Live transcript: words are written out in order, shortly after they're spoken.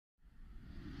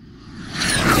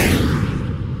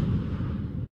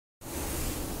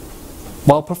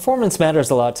While performance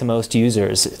matters a lot to most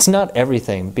users, it's not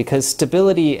everything, because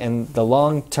stability and the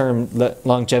long-term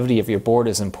longevity of your board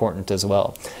is important as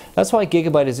well. That's why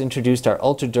GIGABYTE has introduced our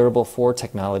Ultra Durable 4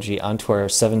 technology onto our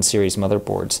 7 series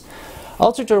motherboards.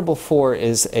 Ultra Durable 4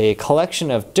 is a collection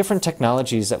of different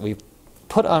technologies that we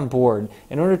put on board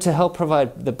in order to help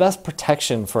provide the best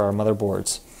protection for our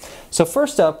motherboards. So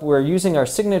first up, we're using our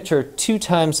signature 2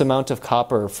 times amount of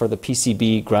copper for the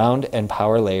PCB ground and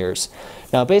power layers.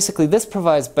 Now basically this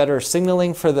provides better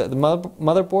signaling for the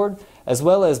motherboard, as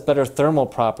well as better thermal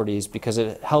properties, because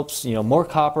it helps, more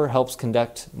copper helps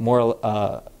conduct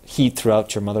more heat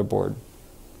throughout your motherboard.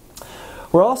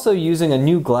 We're also using a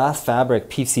new glass fabric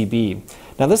PCB.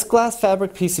 Now this glass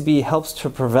fabric PCB helps to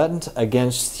prevent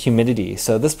against humidity,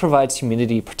 so this provides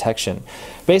humidity protection.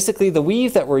 Basically the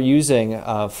weave that we're using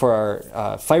for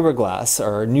our fiberglass,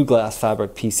 or our new glass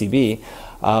fabric PCB,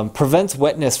 prevents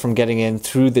wetness from getting in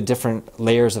through the different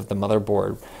layers of the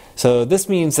motherboard. So this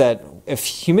means that if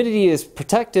humidity is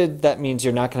protected, that means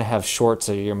you're not going to have shorts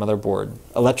of your motherboard,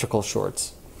 electrical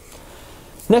shorts.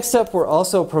 Next up, we're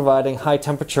also providing high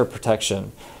temperature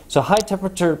protection. So high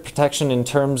temperature protection in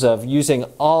terms of using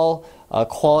all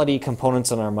quality components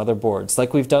on our motherboards,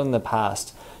 like we've done in the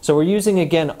past. So we're using,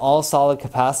 again, all solid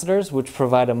capacitors, which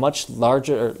provide a much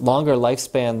longer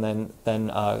lifespan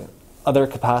than other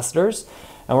capacitors.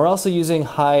 And we're also using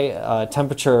high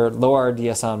temperature, low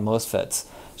RDS(on) MOSFETs.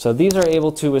 So these are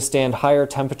able to withstand higher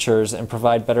temperatures and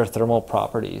provide better thermal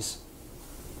properties.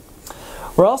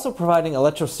 We're also providing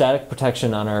electrostatic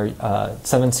protection on our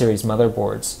 7 series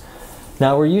motherboards.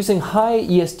 Now we're using high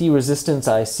ESD resistance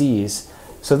ICs.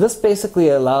 So this basically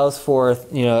allows for,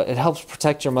 it helps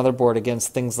protect your motherboard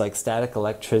against things like static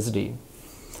electricity.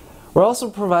 We're also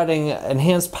providing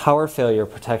enhanced power failure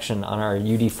protection on our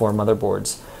UD4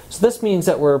 motherboards. So this means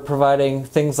that we're providing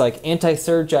things like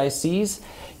anti-surge ICs.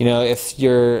 If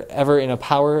you're ever in a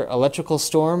power electrical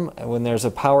storm, when there's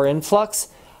a power influx,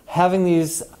 having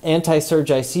these anti-surge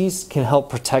ICs can help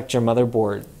protect your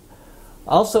motherboard.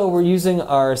 Also, we're using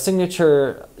our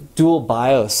signature dual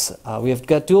BIOS. We have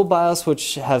got dual BIOS,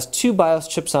 which has 2 BIOS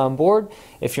chips on board.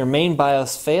 If your main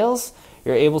BIOS fails,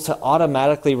 you're able to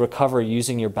automatically recover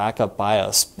using your backup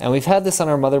BIOS. And we've had this on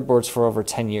our motherboards for over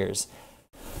 10 years.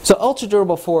 So Ultra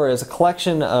Durable 4 is a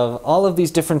collection of all of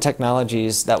these different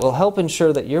technologies that will help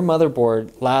ensure that your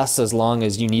motherboard lasts as long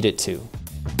as you need it to.